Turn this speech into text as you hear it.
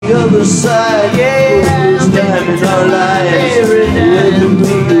other side. Yeah, for the first time in our lives. Welcome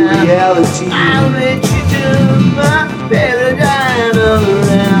to reality. I'll let you to my paradigm. All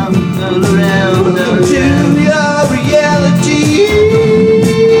around, all around, all Welcome to around. your reality.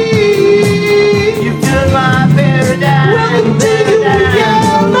 You fill my paradigm. Welcome to Paradigm.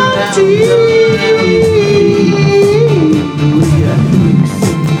 All around, reality.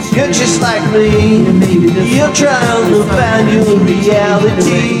 You're just like me. You're trying to find your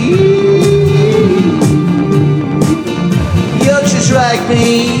reality. You're just like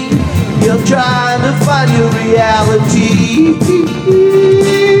me. You're trying to find your reality.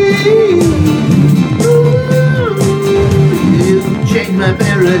 You change my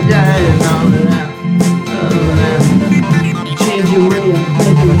paradigm. All around, all around. Change your way of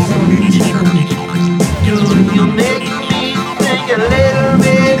thinking. You make me think a little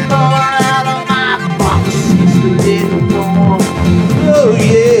bit more out of my box. Just a little more. Oh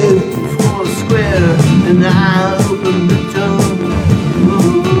yeah. Four square, and I open the door.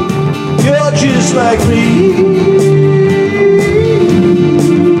 You're just like me.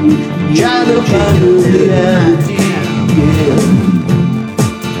 Trying to find your reality. Yeah.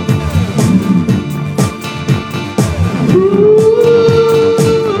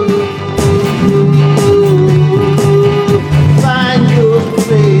 Find your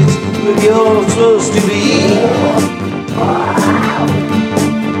place where you're supposed to be.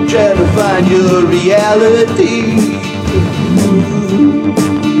 Try to find your reality.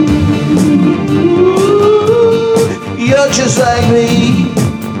 You're just like me.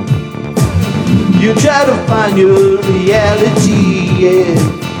 You try to find your reality,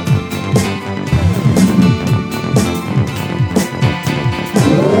 yeah.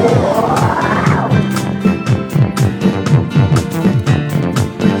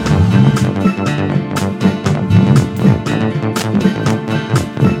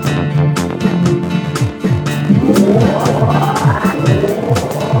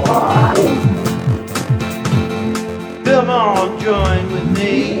 Come on, join with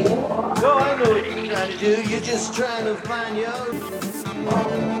me. Oh, I know what you're trying to do. You're just trying to find your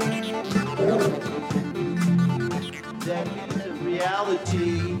that is the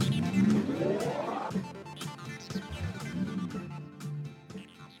reality.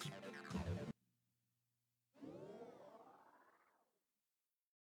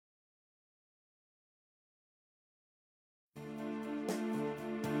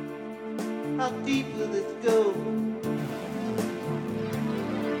 How deep will this go?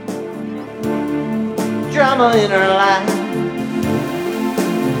 Drama in our life.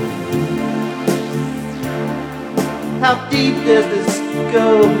 How deep does this go?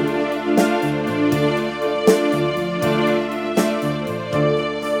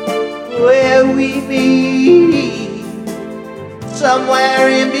 Where we meet, somewhere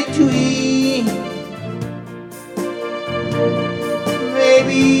in between.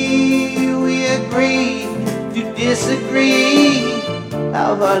 Maybe we agree to disagree.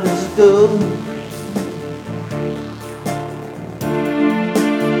 How far does it go?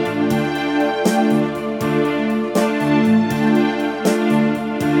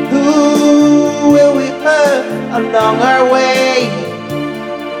 Who will we hurt along our way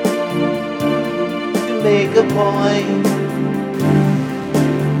to make a point?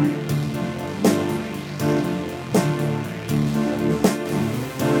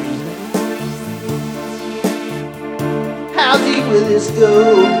 How deep will this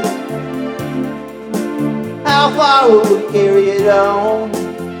go? How far will we carry it on?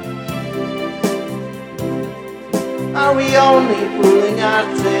 Are we only fooling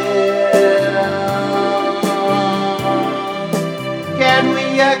ourselves? Can we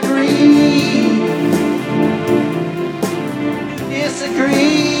agree to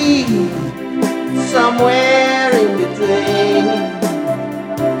disagree somewhere in between?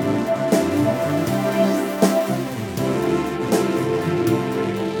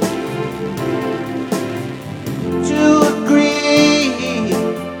 To agree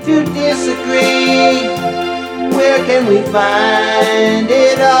to disagree. Where can we find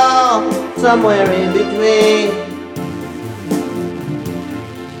it all? Somewhere in between.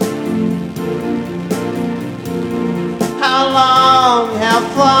 How long, how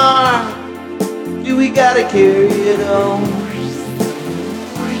far do we gotta carry it on?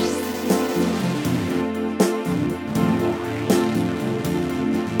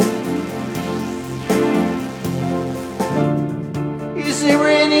 Is there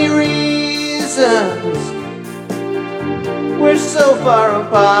any reasons we're so far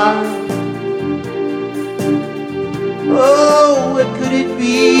apart? Oh, what could it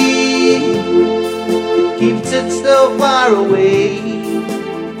be that keeps it so far away?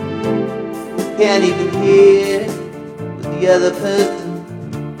 can't even hear what the other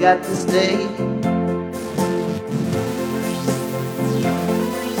person got to say.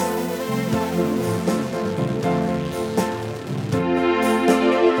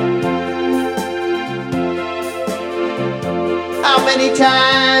 How many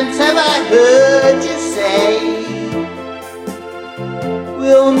times have I heard you say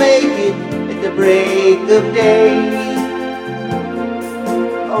we'll make it at the break of day?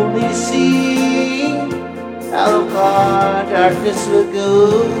 Only seeing how far darkness will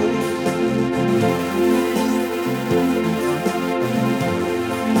go.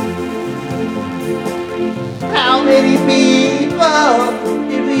 How many people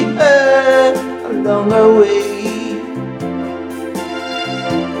did we hurt along our way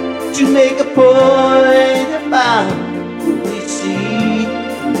to make a point about what we see,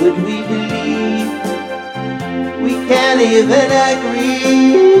 what we believe? We can't even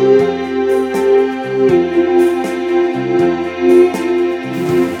agree.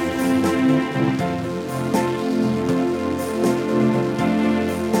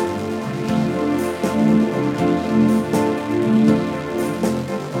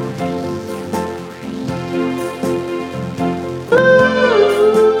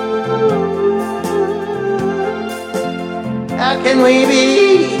 How can we be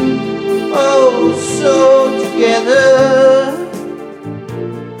oh so together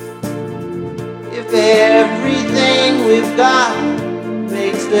if everything we've got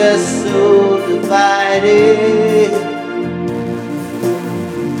makes us so divided?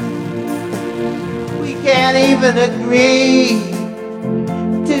 We can't even agree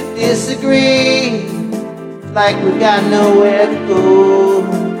to disagree, like we got nowhere to go.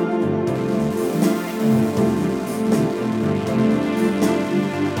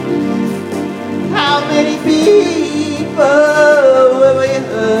 How many people have we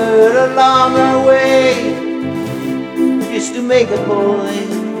hurt along our way just to make a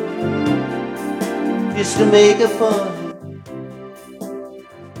point, just to make a point?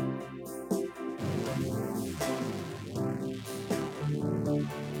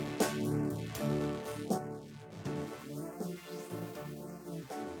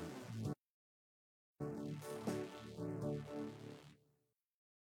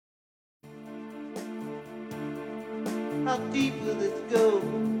 How deep will it go?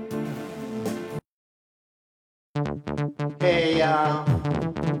 Hey y'all,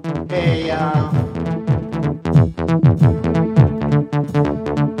 hey y'all.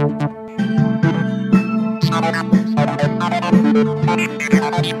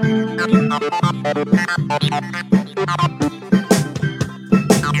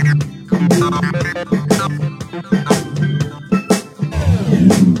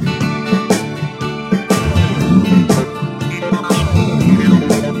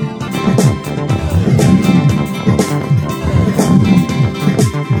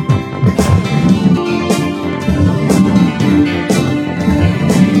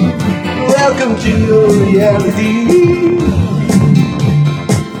 Welcome to your reality.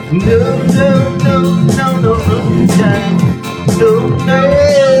 No, no, no, no, no, no time. No, no,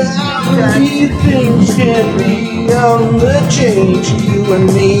 these things can't be on the change. You and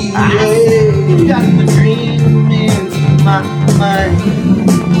me, yeah. Got the dream in my mind.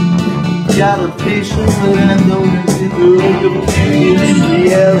 Got a vision that I'm gonna do. Welcome to this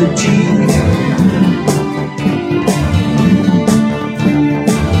reality.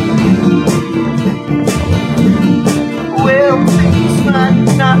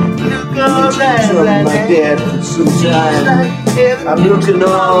 Like my dad sometimes I'm looking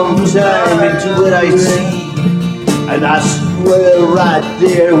all the time into what I see, and I swear right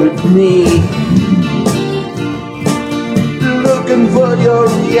there with me, looking for your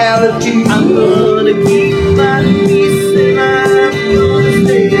reality. I'm gonna keep my peace and I'm gonna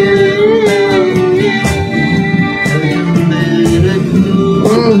stay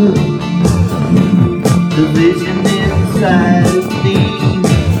the vision inside of me.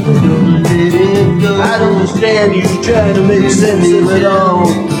 I don't understand you trying to make sense of it all.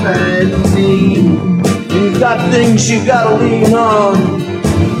 Inside of me, you've got things you gotta lean on.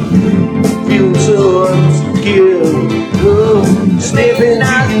 Feel so insecure. Oh, step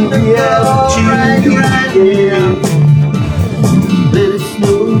into reality. Yeah. But it's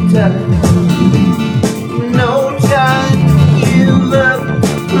no time, no time to give up.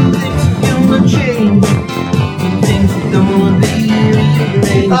 Things are gonna change. Things are gonna be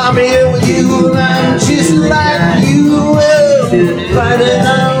rearranged. I'm here with you, and I'm just like you. Finding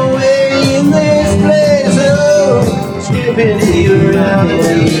our way in this place. Oh, step into your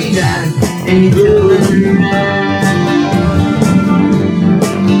reality and you're doing right.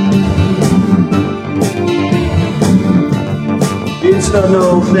 It's not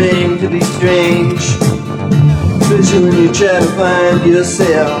no thing to be strange, especially when you try to find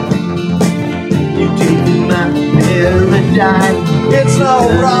yourself. You take me my paradise. It's no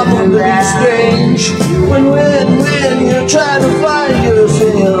problem to be strange when you're trying to find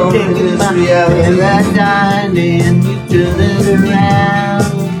yourself in this reality. Paradise and you turn it around.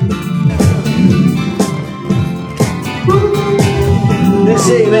 They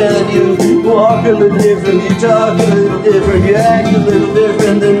say, man, you walk a little different, you talk a little different, you act a little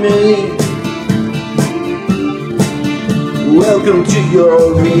different than me. Welcome to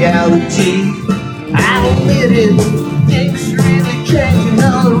your reality. I admit it, things really changing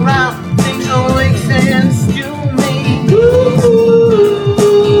all around. Things don't make sense to me.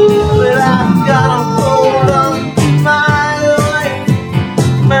 But I've gotta hold on to my life,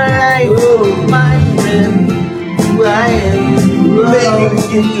 my friend, who I am. Maybe we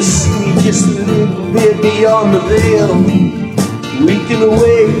get to see just a little bit beyond the veil. We can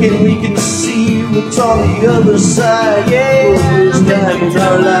awaken, we can see what's on the other side. Yeah, for this time in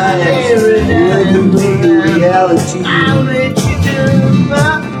our lives. Welcome to the reality. I'll let you do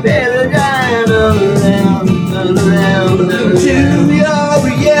my paradise all around, all around, all Welcome to around. your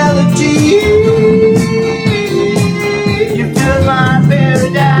reality. You fill my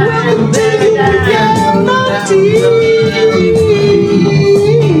paradise. Welcome to reality.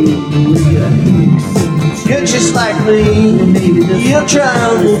 You're just like me. You're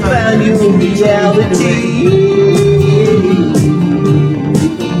trying to find your reality.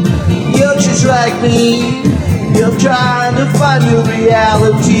 You're just like me. You're trying to find your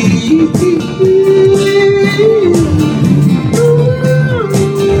reality.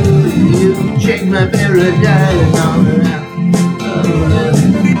 You check my paradise all around, all around.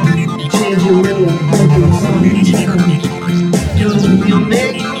 Change your way of thinking. You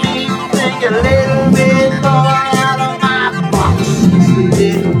make me think a little bit more out of my box. Just a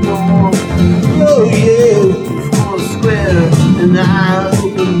little more. Oh yeah. 4 square, and I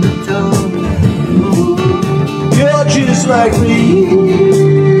open the door. You're just like me.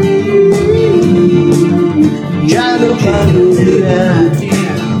 Trying to find your reality.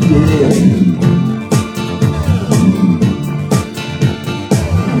 Yeah.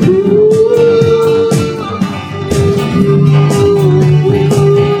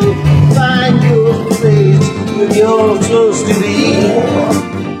 Find your place where you're supposed to be.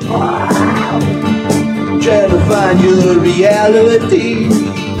 Try to find your reality.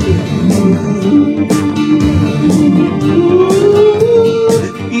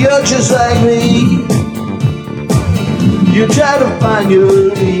 You're just like me. You try to find your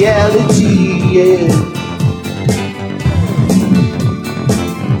reality, yeah.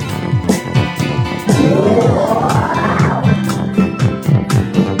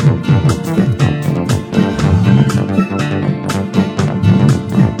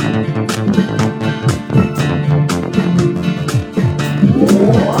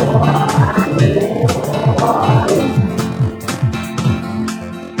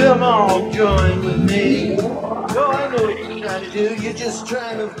 Come on, join with me. Oh, I know what you're trying to do. You're just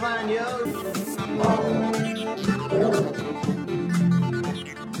trying to find your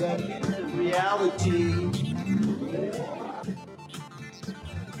back into reality.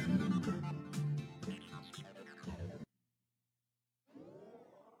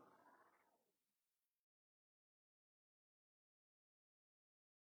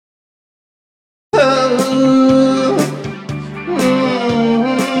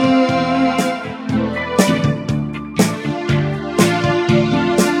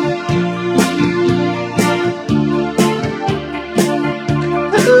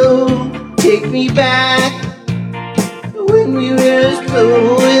 Take me back when we were so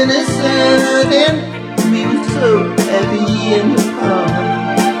innocent and we were so happy in the heart.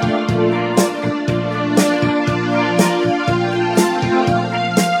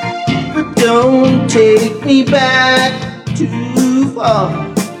 But don't take me back too far.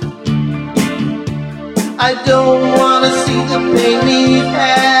 I don't wanna see the pain we've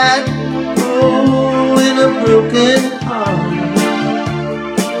had. Oh, in a broken heart.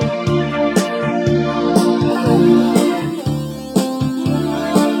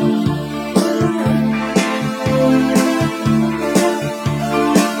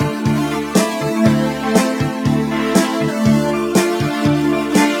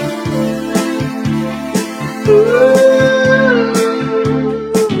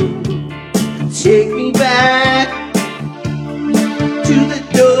 Take me back to the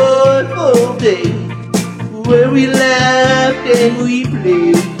joyful day where we laughed and we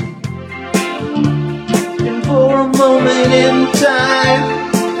played. And for a moment in time,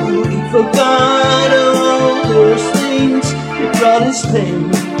 we forgot all those things that brought this pain.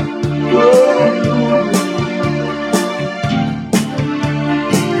 Whoa.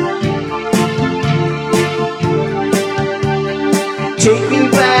 Take me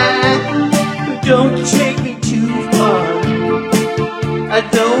back, but don't take me too far. I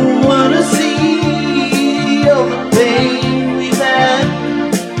don't wanna see all the pain we've had.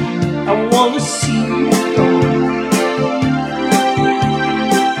 I wanna see you gone.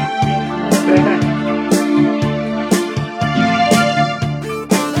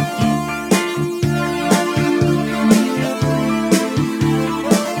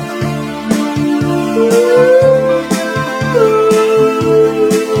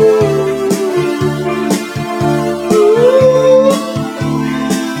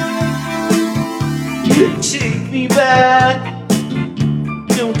 Take me back,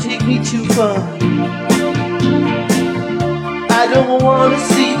 don't take me too far. I don't wanna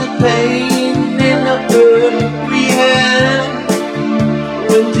see the pain and the hurt we had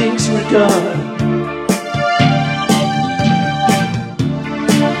when things were dark.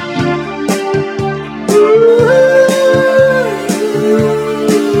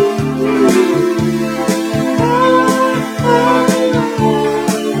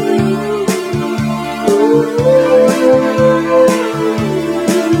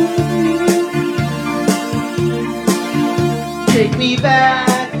 Take me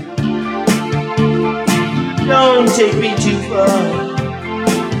back, don't take me too far.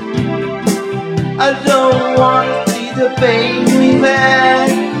 I don't want to see the pain we've had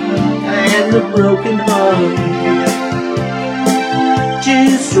and the broken heart.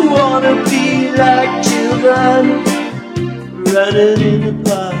 Just wanna be like children running in the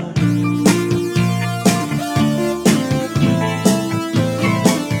park.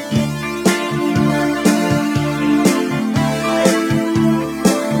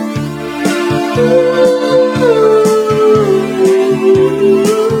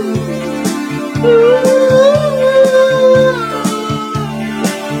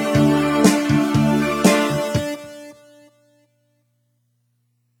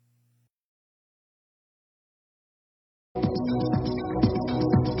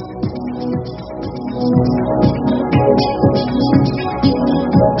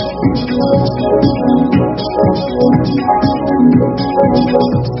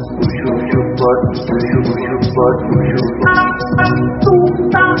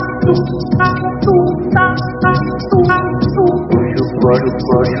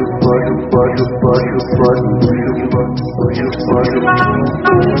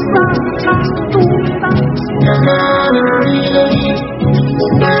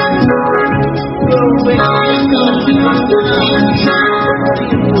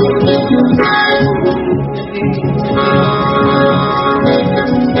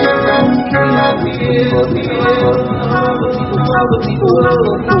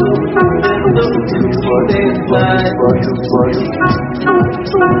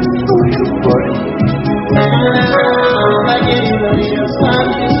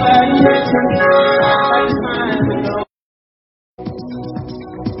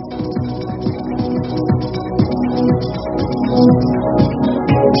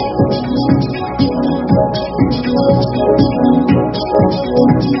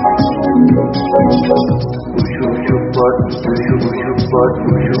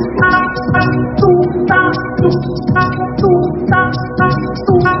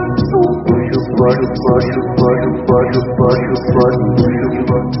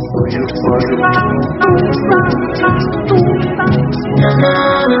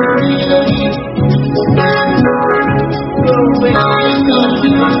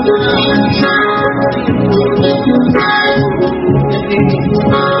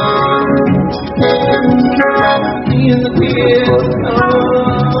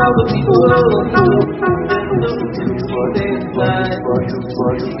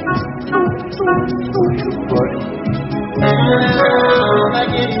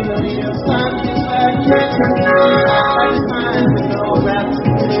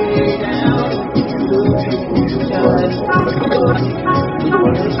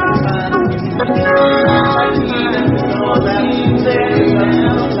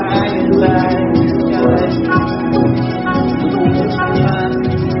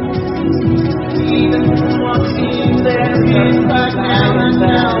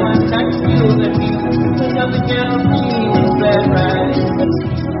 Right.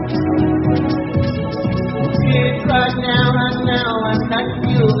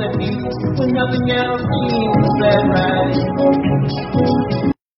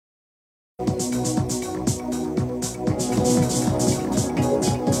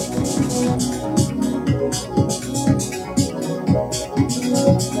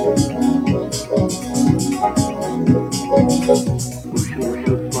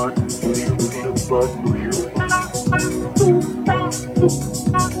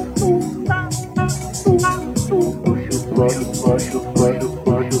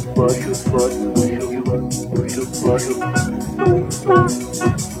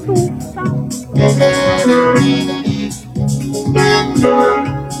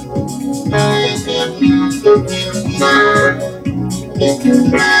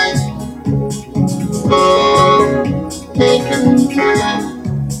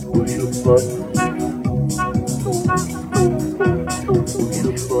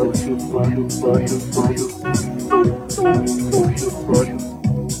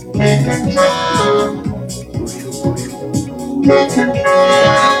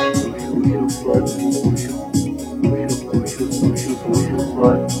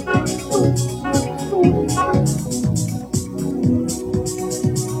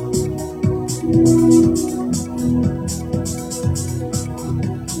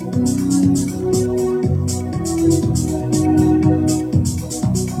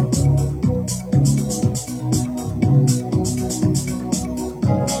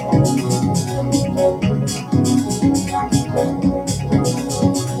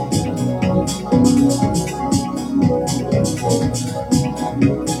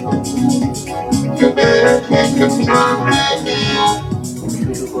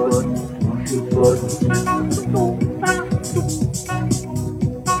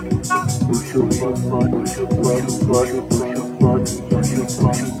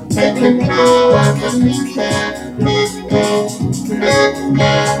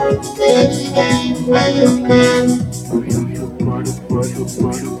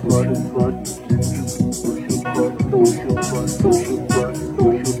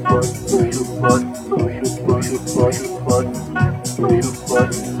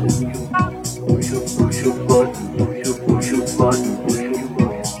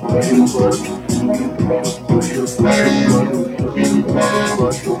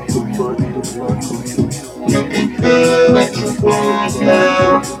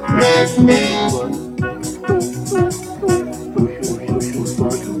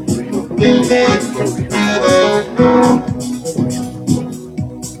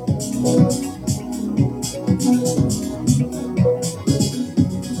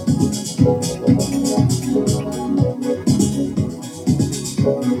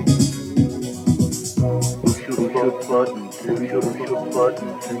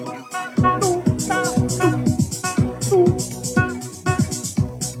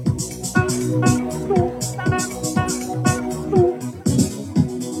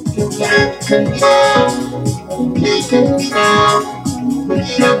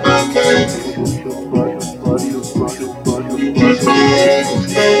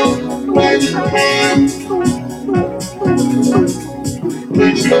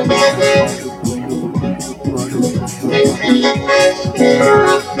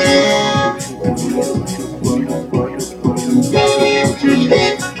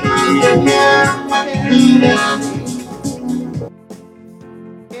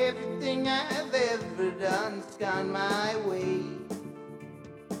 Everything I've ever done's gone my way.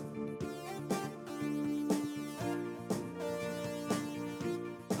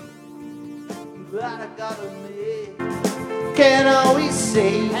 But I gotta admit, can't always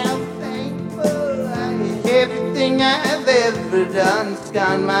say how thankful I am. Everything I've ever done's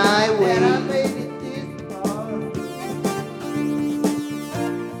gone my way. And I made it this far.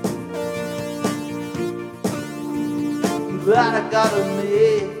 But I gotta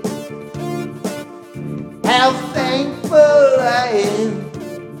admit how thankful I am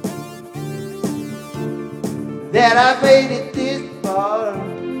that I made it this far.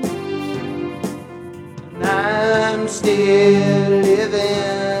 And I'm still living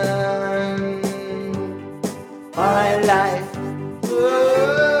my life.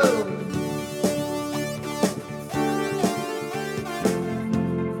 Oh.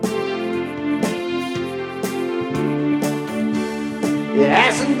 It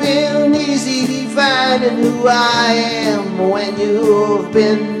hasn't been easy finding who I am when you've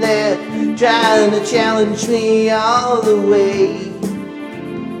been there trying to challenge me all the way.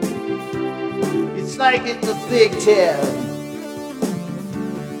 It's like it's a big test.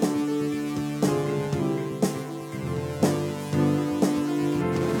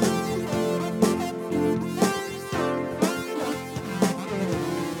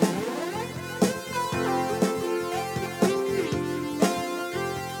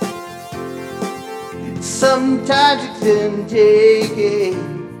 Sometimes you can take it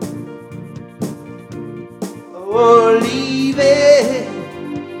or leave it.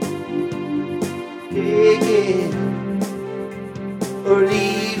 Take it or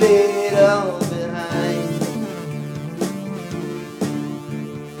leave it all behind.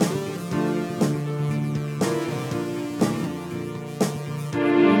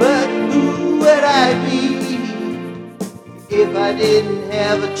 I didn't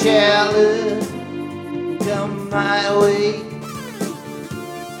have a challenge come my way.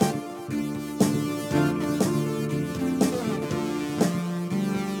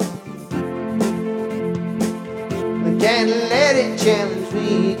 I can't let it challenge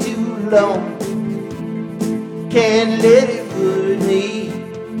me too long. Can't let it hurt me.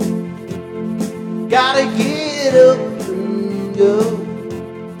 Gotta get up and go.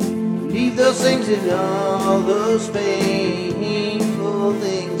 Leave those things and all those painful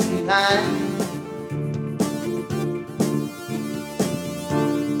things behind.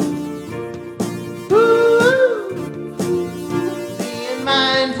 Ooh, being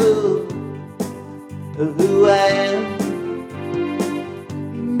mindful of who I am.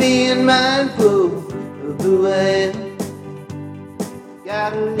 Being mindful of who I am.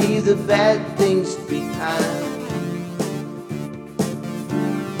 Gotta leave the bad things behind.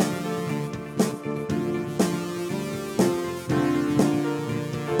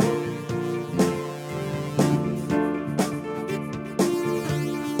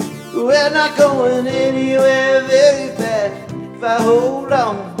 We're not going anywhere very fast. If I hold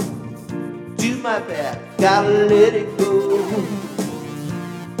on to my path, gotta let it go.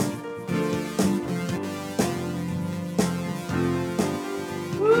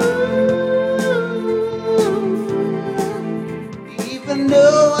 Even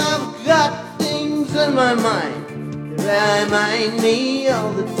though I've got things in my mind that remind me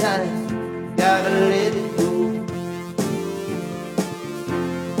all the time, gotta let it go.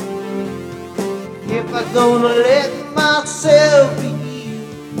 If I'm gonna let myself be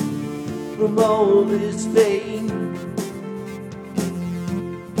healed from all this pain,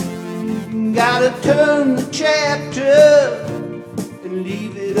 gotta turn the chapter and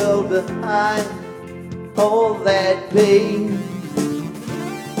leave it all behind, all that pain.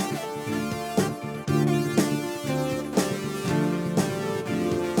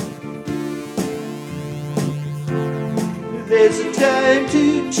 There's a time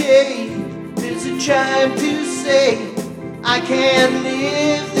to change. There's a time to say I can't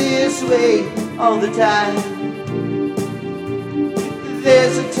live this way all the time.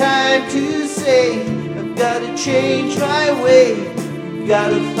 There's a time to say I've gotta change my way.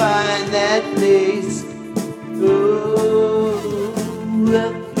 Gotta find that place. Oh,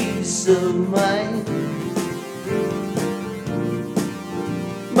 a peace of mind.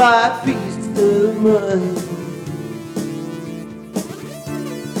 My peace of mind.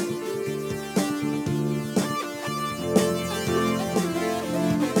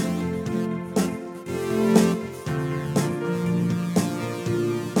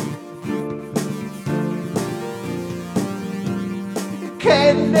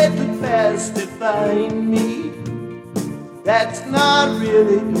 Can't let the past define me. That's not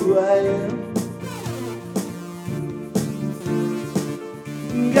really who I am.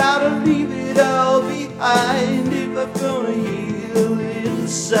 Gotta leave it all behind if I'm gonna heal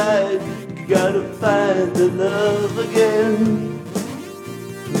inside. Gotta find the love again.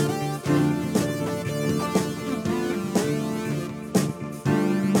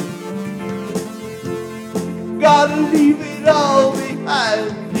 Gotta leave it all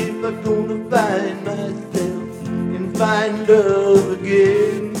behind if I'm gonna find myself and find love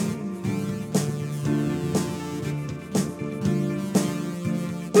again.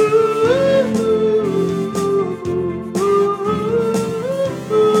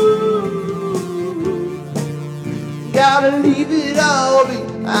 Gotta leave it all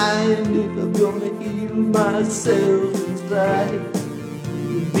behind if I'm gonna heal myself inside.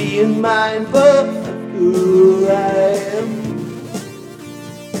 Being mindful of who I am.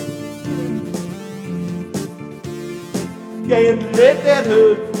 Can't let that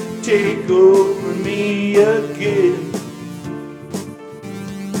hurt take over me again.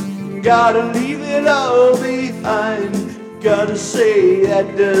 Gotta leave it all behind. Gotta say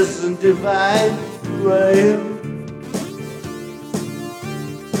that doesn't define who I am.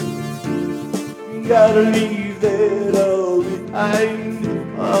 Gotta leave that all behind,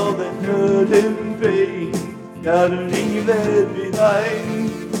 all that hurt and pain. Gotta leave that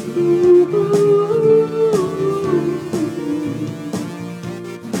behind. Ooh.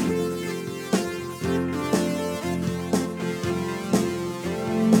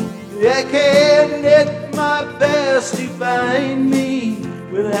 I can't let my past define me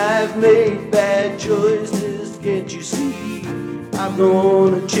when I've made bad choices. Can't you see? I'm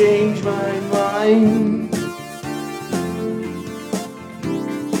gonna change my mind.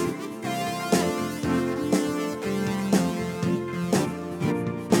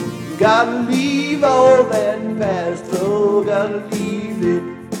 Gotta leave all that past, oh, gotta leave it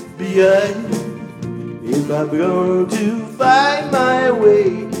behind. If I'm going to find my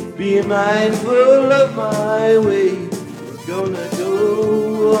way, be mindful of my way. Gonna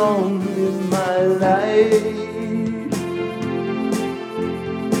go on in my life.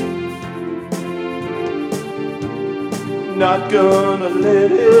 Not gonna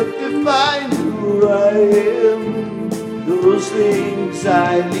let it define who I am, those things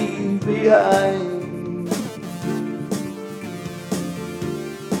I leave behind.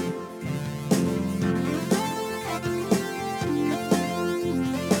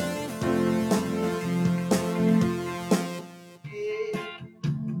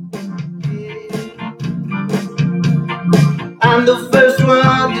 I'm the first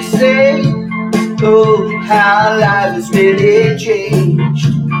one to say, oh, how life has really changed.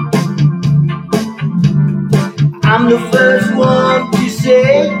 I'm the first one to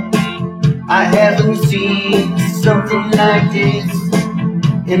say, I haven't seen something like this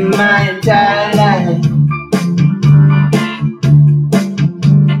in my entire life.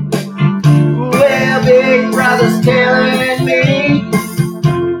 Well, Big Brother's telling me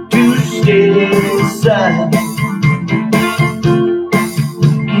to stay inside.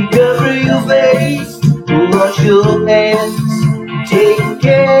 Cover your face, wash your hands, take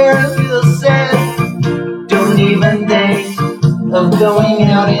care of yourself. Don't even think of going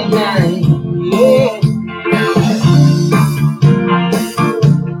out at night. Yeah.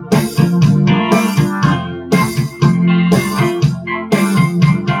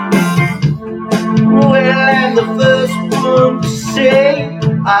 Well, I'm the first one to say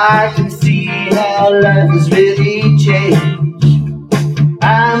I can see how life has really changed.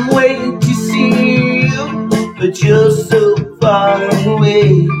 I'm waiting to see you, but you're so far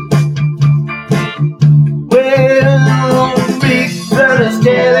away. Well, Big Brother's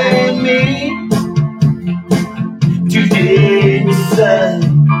telling me to stay inside.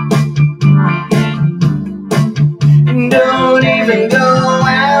 Don't even go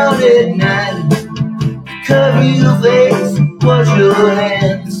out at night. Cover your face, wash your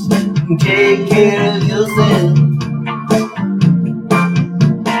hands, and take care of yourself.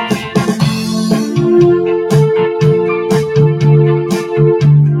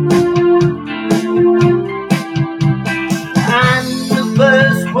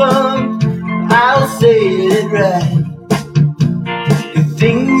 I'll say it right.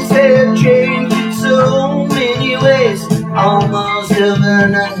 Things have changed in so many ways, almost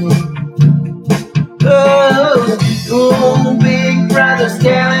overnight. Oh, Big Brother's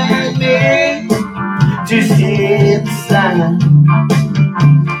telling me to stay inside.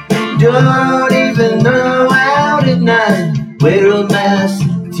 Don't even go out at night. Wear a mask,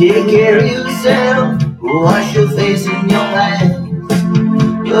 take care of yourself, wash your face and your hands.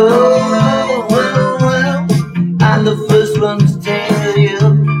 Oh, well, I'm the first one to tell you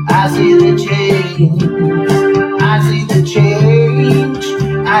I see the change. I see the change.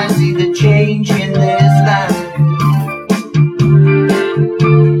 I see the change in this life.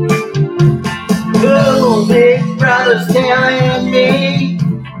 Oh, Big Brother's telling me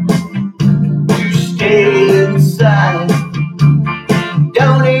to stay inside.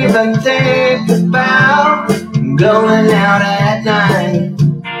 Don't even think about going out at night.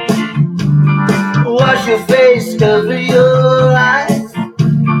 Wash your face, cover your eyes,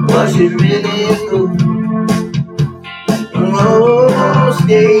 wash it really good. Oh,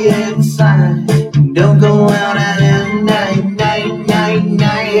 stay inside, don't go out at night, night, night,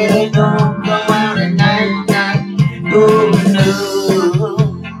 night. Don't go out at night, night. Oh no.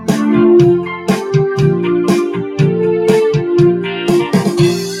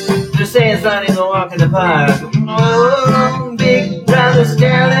 They're saying it's not even a walk in the park. Oh, Big Brother's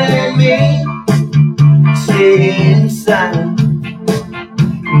telling me stay inside.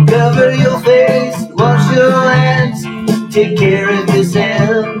 Cover your face, wash your hands, take care of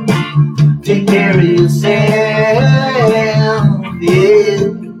yourself. Take care of yourself, yeah.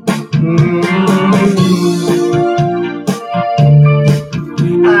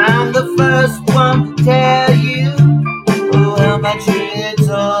 I'm the first one to tell you, oh, how much it's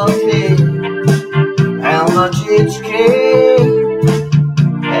all clear, how much it's care,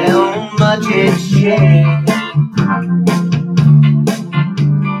 how much it's changed.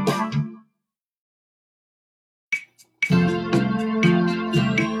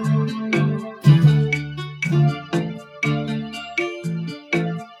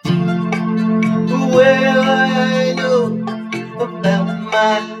 Well, I know about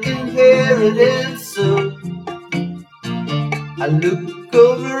my inheritance, so I look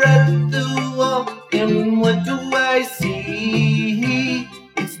over at the wall, and what do I see?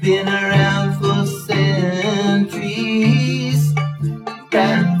 It's been around for centuries.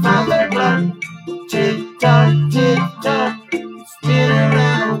 Grandfather clock, tick-tock, tick-tock.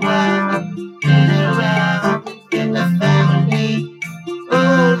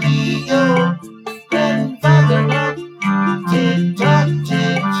 your grandfather clock. Tick tock,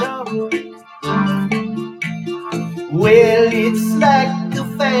 tick tock. Well, it's like a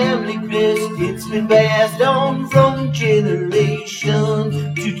family crest. It's been passed on from generation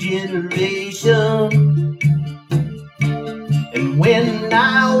to generation. And when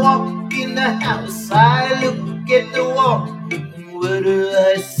I walk in the house, I look at the wall, and what do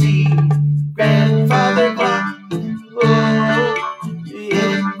I see? Grandfather clock. Oh,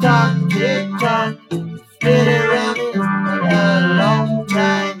 tick tock, been around a long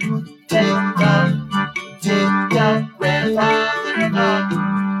time. Tick tock, grandfather clock,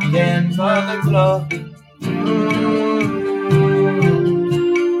 grandfather clock.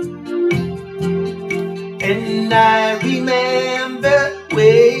 And I remember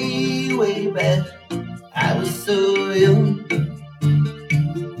way back, I was so young.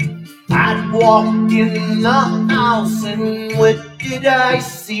 I'd walk in the house and what did I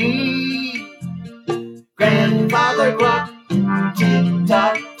see? Grandfather clock, tick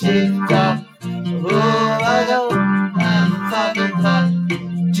tock, tick tock. Oh, I know, grandfather clock,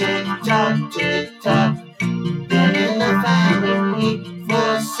 tick tock, tick tock. Been in the family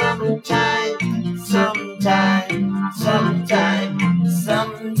for some time.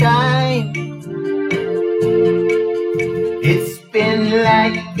 It's been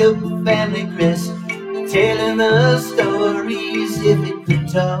like a family crest, telling the stories if it could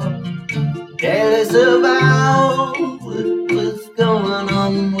talk. Tell us about what was going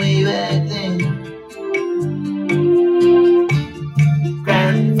on way back then.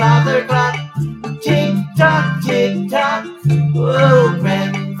 Grandfather clock, tick tock, tick tock. Oh,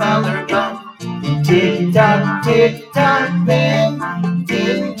 grandfather clock, tick tock, been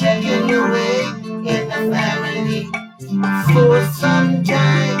ticking away in the family for some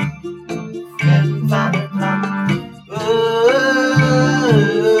time. Grandfather clock. Oh.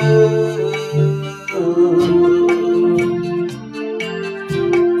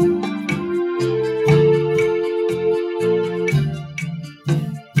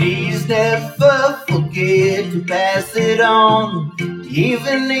 Please never forget to pass it on,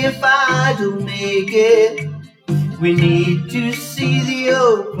 even if I don't make it. We need to see the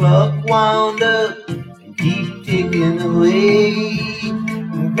old clock wound up and keep ticking away.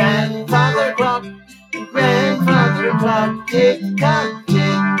 Grandfather clock, tick tock,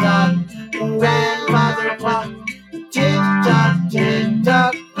 tick tock. Grandfather clock, tick tock, been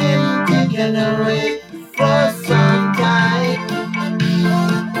ticking away for some time.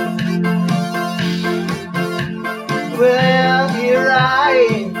 Well, here I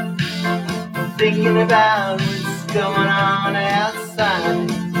am, thinking about what's going on outside.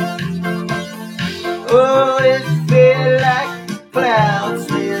 Oh, it feels like clouds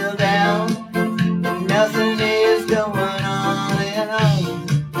sail down, and nothing is going on at all.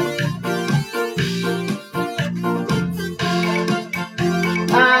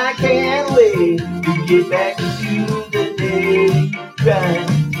 I can't wait to get back to the daily grind.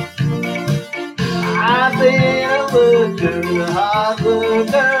 I've been a worker, a hard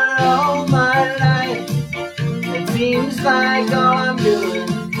worker all my life. It seems like all I'm doing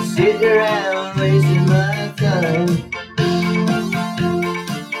is sitting around wasting my time.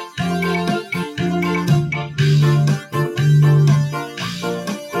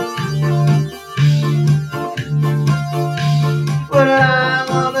 But I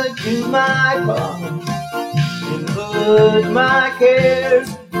wanna do my part and put my cares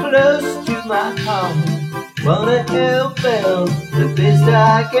close to my heart. Wanna help out the best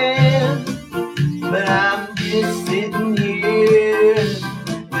I can, but I'm just sitting here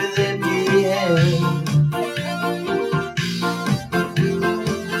with empty hands.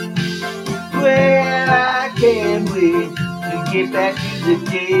 Well, I can't wait to get back to the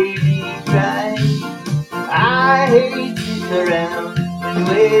daily grind. I hate sitting around and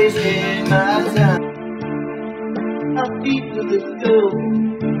wasting my time. Our feet to the stove,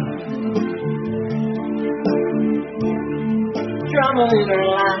 drama in our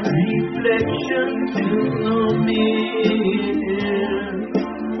life, reflection to the mirror.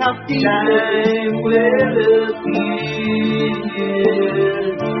 How deep time will appear.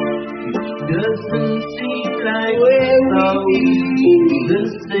 It doesn't seem like we're always the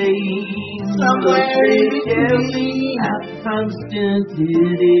same. Somewhere in tell me how constant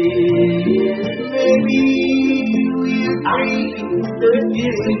it is. Maybe we're free to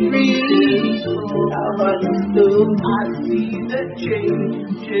disagree. How understood I see the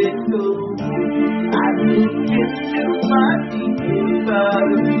change it goes. I look into my deep part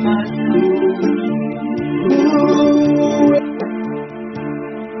of my soul. Ooh,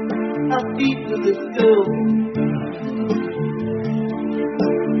 how deep to the stone.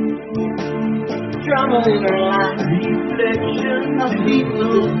 drama in our life, reflection of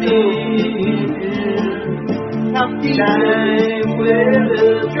people's fears. Empty time where the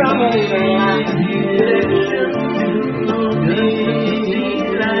drama in our life, reflection of people's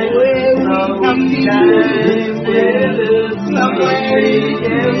fears. Like where we empty time where the somewhere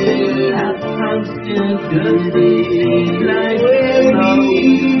else have constant custody. Like where we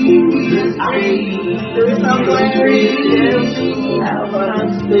somewhere else have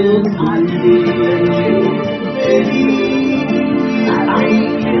constant custody. I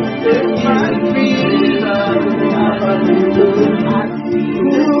can set my feet up. I see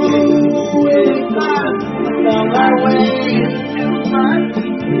who is not on my way into my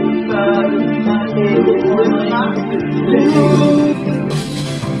feet, but my head with my feet.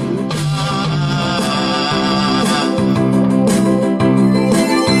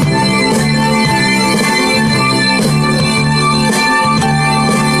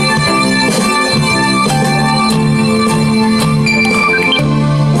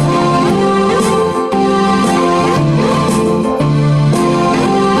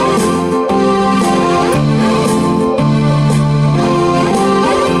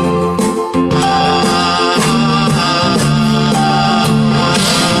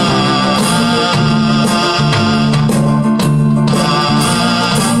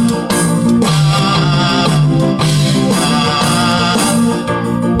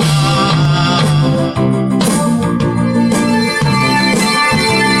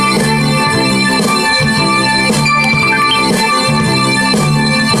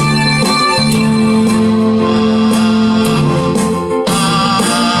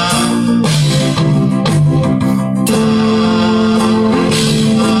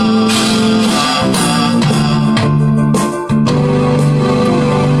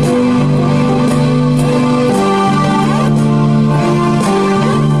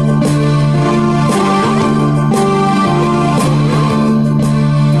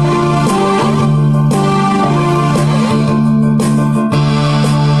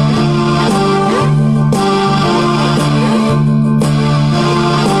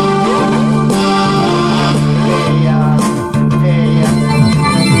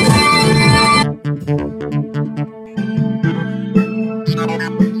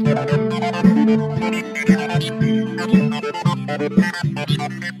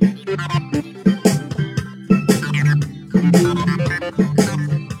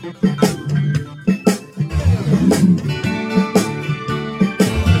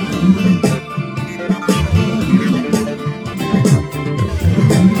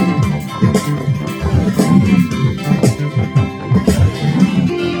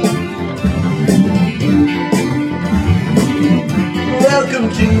 Welcome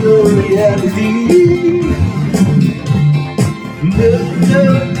to the reality.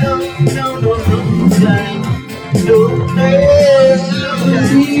 No,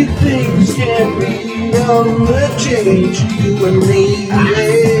 these things can't be on the change you and me.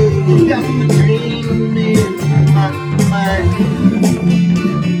 Got the dream in my mind.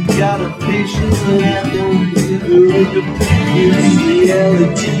 Got a vision that I don't do. It's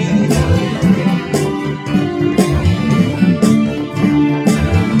reality.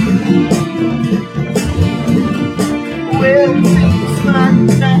 Well, things like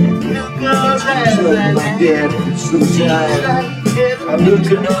that look alright. My dad for some time. I'm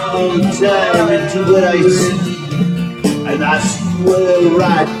looking all the time into what I see, and I see well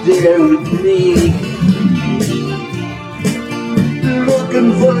right there with me. Looking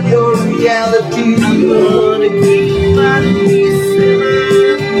for your reality. I'm gonna keep my peace and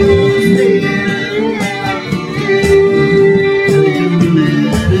I'm gonna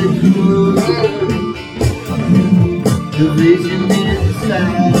the vision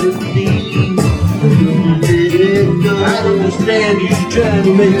inside of me. Let it go. I understand you're trying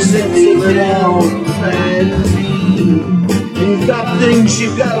to make sense of it all. You've got things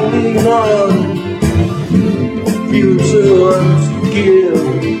you've got to lean on. Feel so unsecure.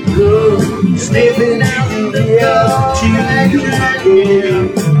 Stepping out the reality.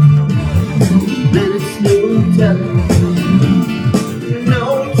 But it's no time. No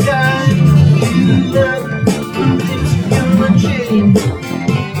time. You love things gonna change.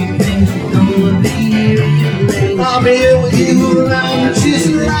 Things gonna be rearranged. I'm here with you and I'm just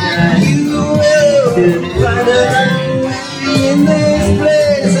like you will. Find a way in this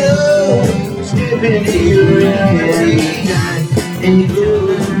place. Oh, stepping here and you're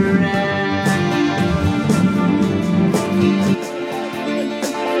around.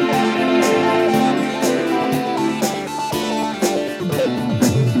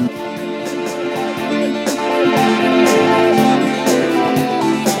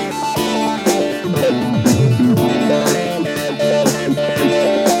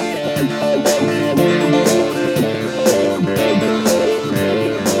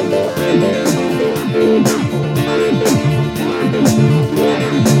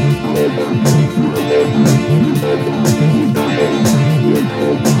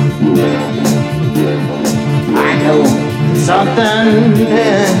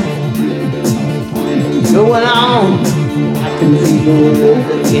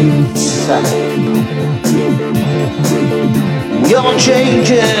 inside. You're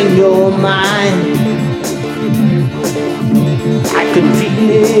changing your mind. I can feel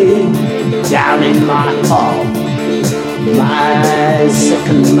it down in my heart, my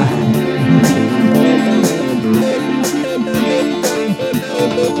second mind.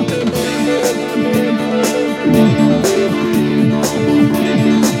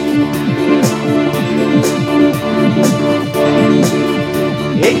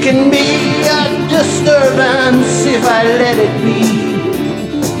 It can be a disturbance if I let it be.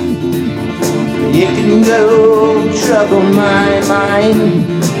 It can go trouble my mind.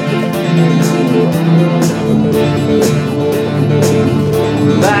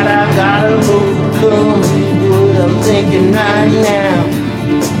 But I've gotta overcome what I'm thinking right now.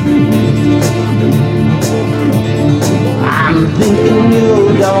 I'm thinking you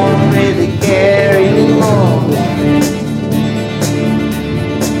don't really care anymore.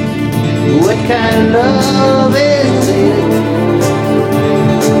 What kind of love is it?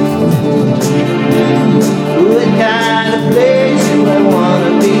 What kind of place do I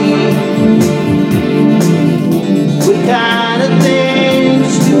wanna be? What kind of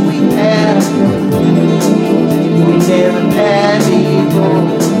things do we have we never had before?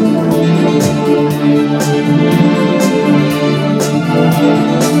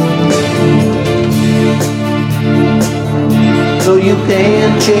 So you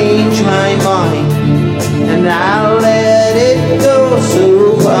can change my mind, and I'll let it go so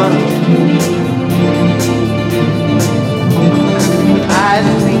far. I'd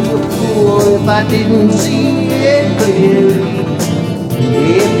be a fool if I didn't see it clearly.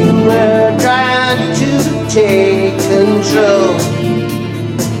 If you were trying to take control,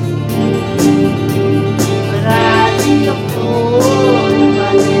 but I'd be a fool if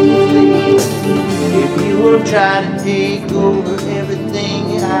I didn't see. If you were trying to take over everything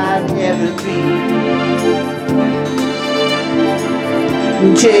I'd ever be.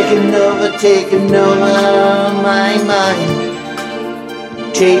 Taking over my mind,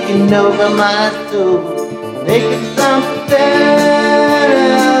 taking over my soul, making something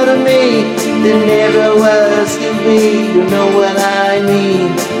out of me that never was to be. You know what I mean?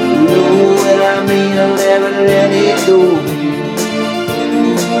 You know what I mean? I'll never let it go.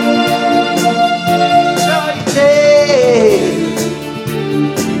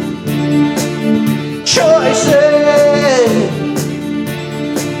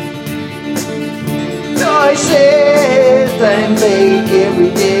 Choices I make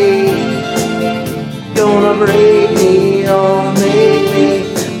every day, gonna break me or make me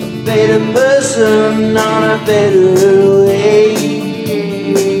a better person on a better way.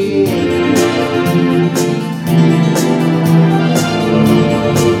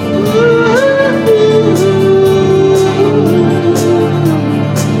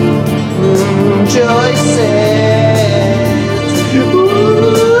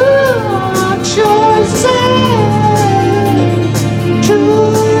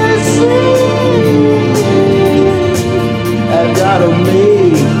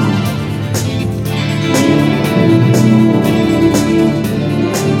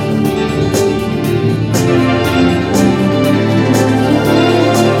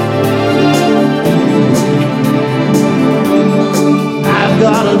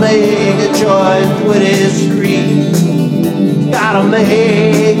 Gotta make a choice when it's free. Gotta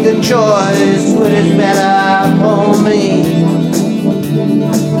make a choice when it's better for me.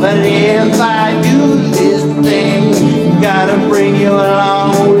 But if I do this thing, gotta bring you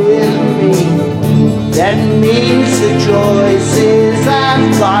along with me. That means the choices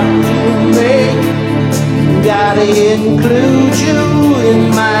I've got to make gotta include you in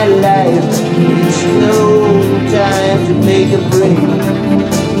my life. It's no time to make a break.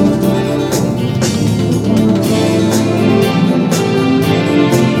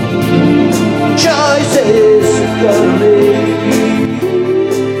 Choices gotta make.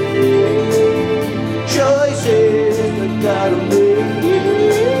 Choices I gotta make.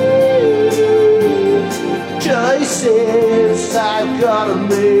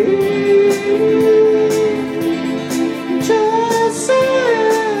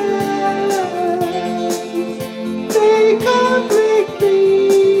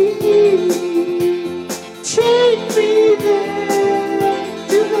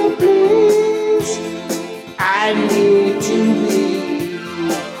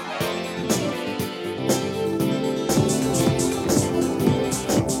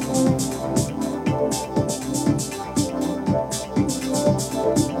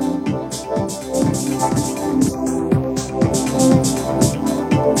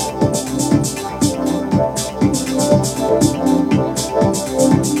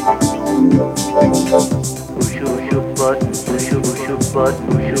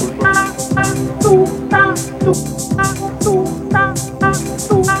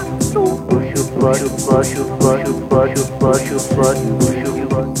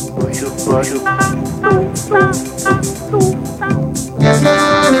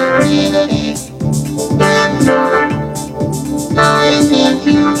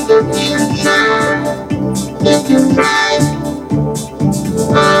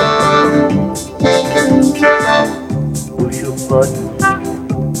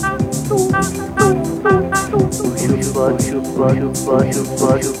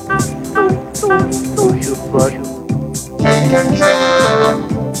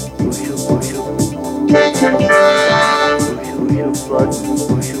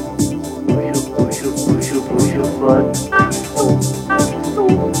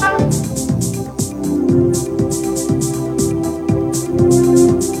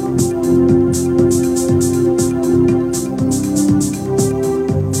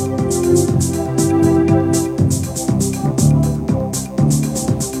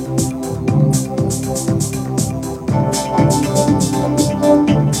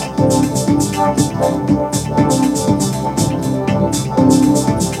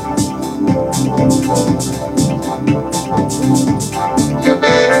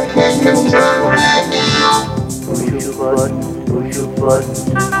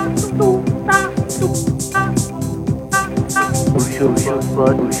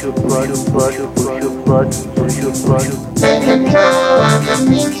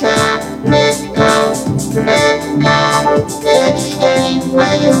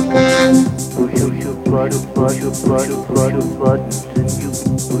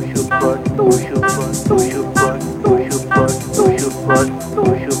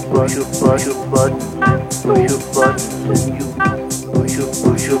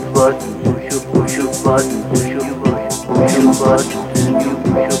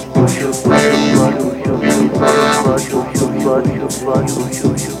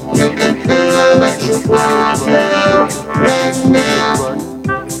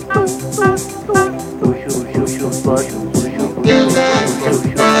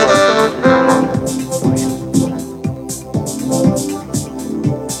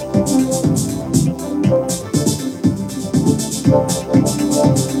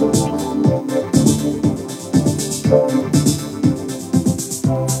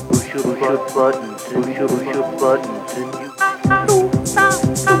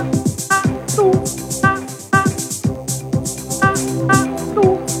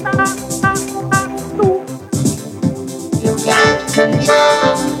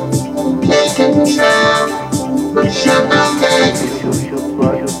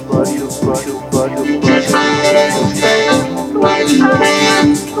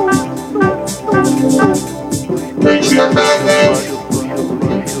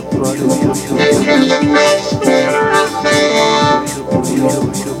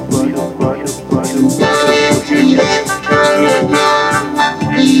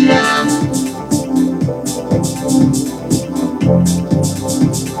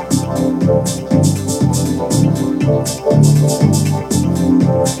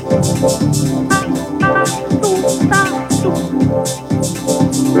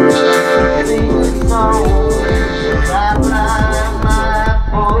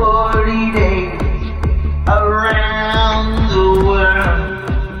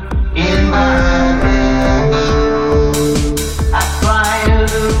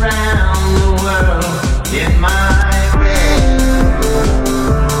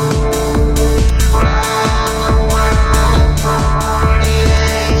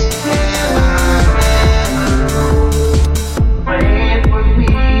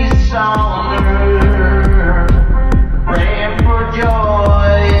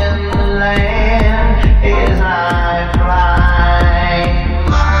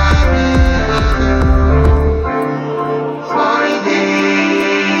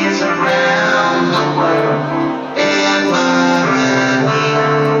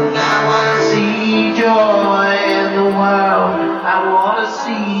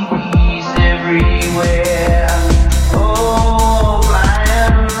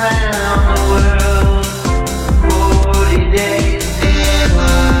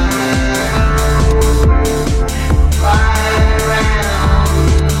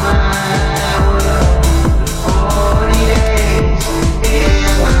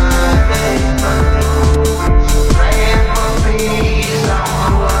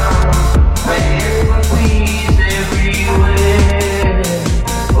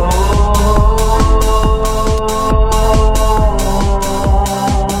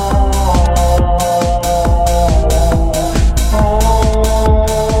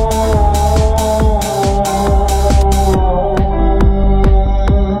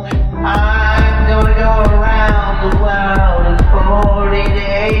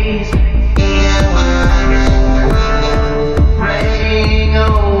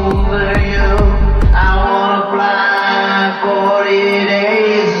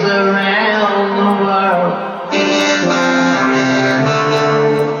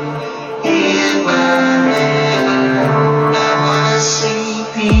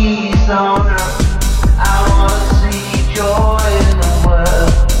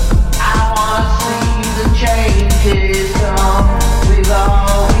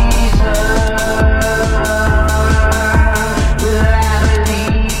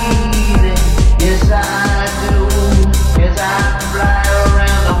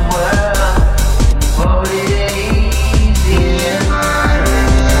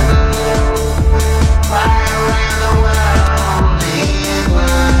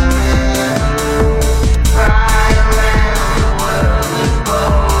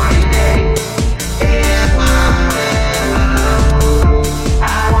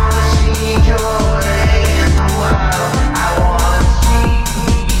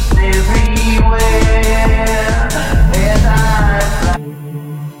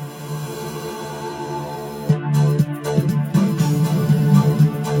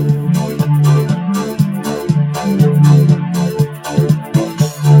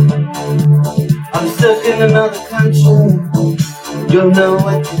 another country, don't know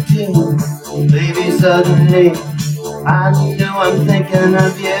what to do. Baby, suddenly I know I'm thinking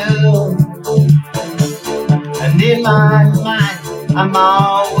of you. And in my mind I'm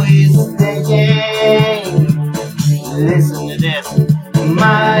always thinking, listen to this.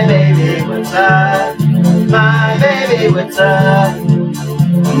 My baby, what's up? My baby, what's up?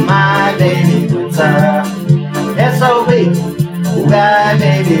 My baby, what's up? S.O.B. My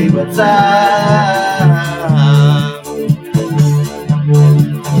baby, what's up?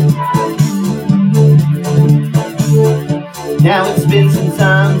 Now it's been some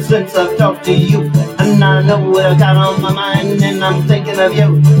time since I've talked to you, and I know what I got on my mind, and I'm thinking of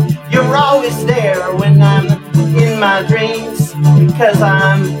you. You're always there when I'm in my dreams, because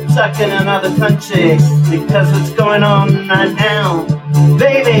I'm stuck in another country, because what's going on right now.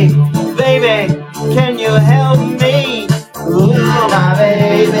 Baby, baby, can you help me? Ooh, my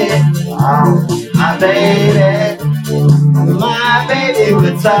baby, oh, my baby, my baby,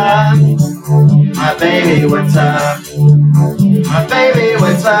 what's up? My baby, what's up? My baby,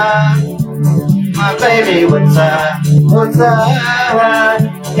 what's up? My baby, what's up? What's up?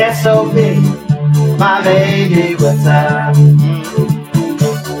 S.O.B. My baby, what's up?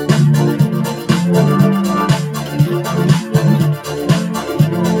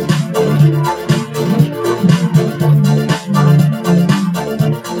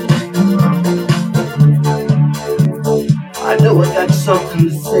 I know I got something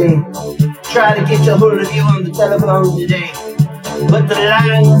to say. Try to get a hold of you on the telephone today, but the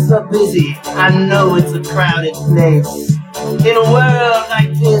lines are busy. I know it's a crowded place. In a world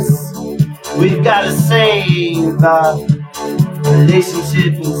like this, we've got to save our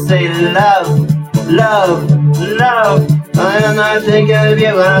relationship and say love, love, love. And I'm thinking of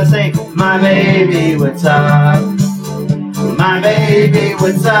you when I say, my baby, what's up? My baby,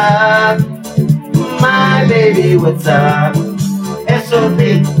 what's up? My baby, what's up?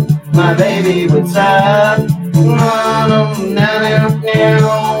 S.O.B. My baby, what's up?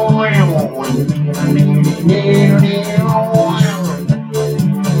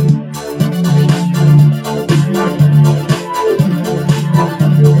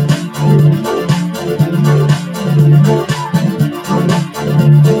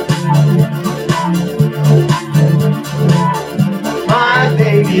 My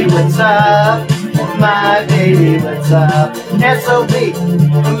baby, what's up? My baby, what's up? S.O.B.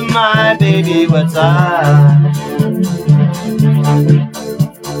 My baby, what's up?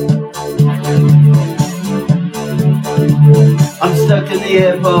 I'm stuck in the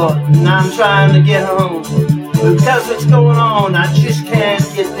airport and I'm trying to get home, because what's going on, I just can't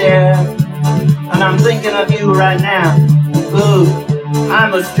get there. And I'm thinking of you right now. Ooh,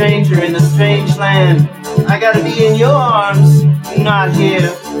 I'm a stranger in a strange land. I gotta be in your arms, not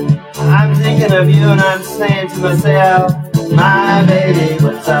here. I'm thinking of you and I'm saying to myself, my baby,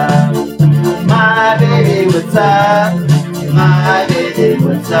 what's up? My baby, what's up? My baby,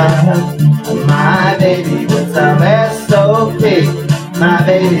 what's up? My baby, what's up? S.O.B. My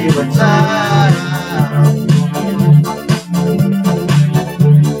baby, what's up?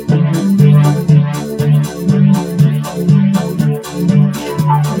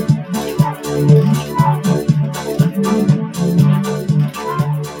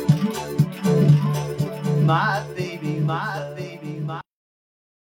 My baby, my baby.